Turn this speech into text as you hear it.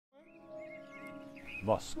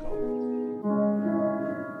Moscow.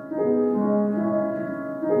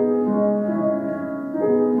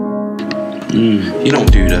 You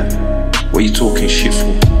don't do that. What you talking shit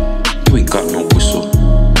for? You ain't got no whistle.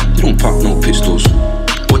 You don't pop no pistols.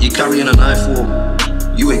 What you carrying a knife for?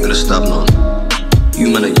 You ain't gonna stab none.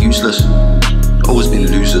 You man are useless. Always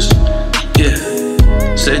been losers. Yeah.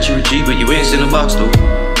 Said you're a G, but you ain't seen a box though.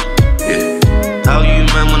 Yeah. How you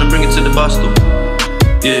man wanna bring it to the bus though?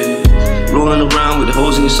 Yeah. Rolling around with the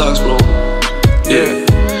holes in your socks, bro. Yeah.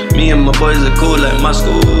 Me and my boys are cool like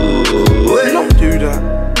Moscow. You don't do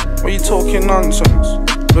that. Why you talking nonsense?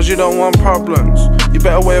 Cause you don't want problems. You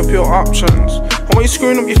better weigh up your options. And what you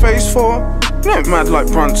screwing up your face for? You ain't mad like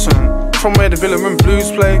Bronson. From where the Villa and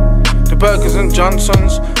Blues play, the Burgers and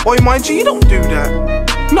Johnsons. Oi, my G, you don't do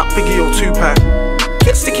that. Not Biggie or Tupac.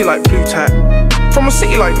 Get sticky like blue tack. From a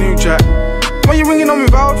city like New Jack. What you ringing on me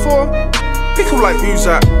vowed for? Pickle like who's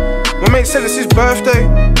that? My mate said it's his birthday.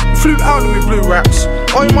 He flew out with me blue raps.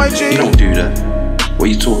 Oi, my G. You don't do that. What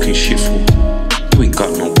you talking shit for? You ain't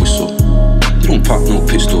got no whistle. You don't pop no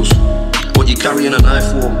pistols. What you carrying a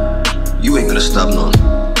knife for? You ain't gonna stab none.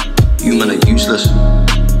 You man are useless.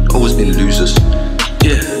 Always been losers.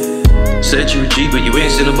 Yeah. Said you're a G, but you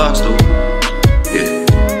ain't seen a box though. Yeah.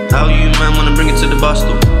 How you man wanna bring it to the bus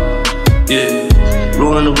though? Yeah.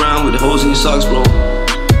 Rolling around with the holes in your socks, bro.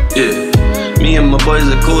 Yeah. Me and my boys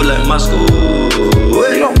are cool like Moscow.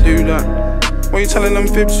 You don't do that. What you telling them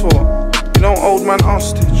fibs for? You don't old man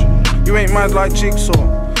hostage. You ain't mad like Jigsaw.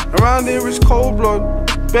 Around here it's cold blood.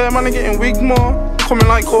 Bear man are getting wigged more. Coming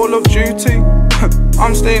like Call of Duty.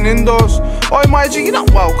 I'm staying indoors. Oi, my G, you're not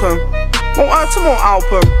welcome. Won't hurt them, won't help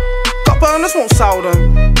them. Got burners, won't sell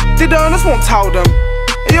them. Did earners, won't tell them.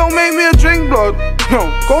 Hey, yo, make me a drink, blood. No,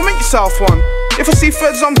 go make yourself one. If I see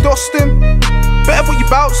feds, I'm dusting. Better put your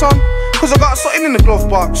belts on, cause I got something in the glove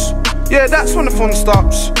box. Yeah, that's when the fun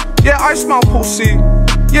stops. Yeah, I smell pussy.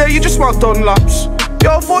 Yeah, you just smell Dunlops.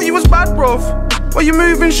 Yo, I thought you was bad, bruv. What you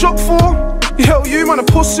moving shook for? Yo, you man are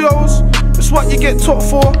pussios. That's what you get took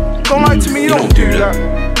for. Don't lie to me, you don't do that.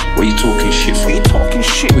 What you talking shit for? What you talking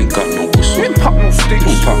shit? You ain't got no whistle. You ain't pop no sticks.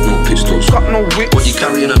 You don't pop no pistols. Got no whips. What you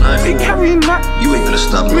carrying a knife You for? carrying that? You ain't gonna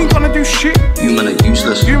stab You none. ain't gonna do shit. You man are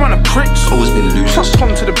useless. You man are pricks. Always been losers. Just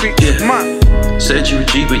come to the beach, Yeah. man. Said you're a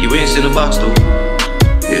G, but you ain't seen a box though.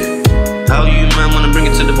 Yeah. How you man wanna bring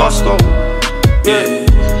it to the bus though? Yeah.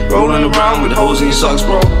 Rolling around with holes in your socks,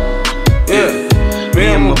 bro. Yeah.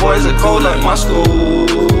 Me and my boys are cold like Moscow. You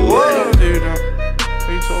don't do that.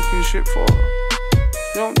 What you talking shit for?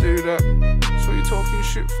 You don't do that. That's what you talking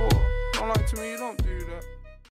shit for. Don't lie to me, you don't do that.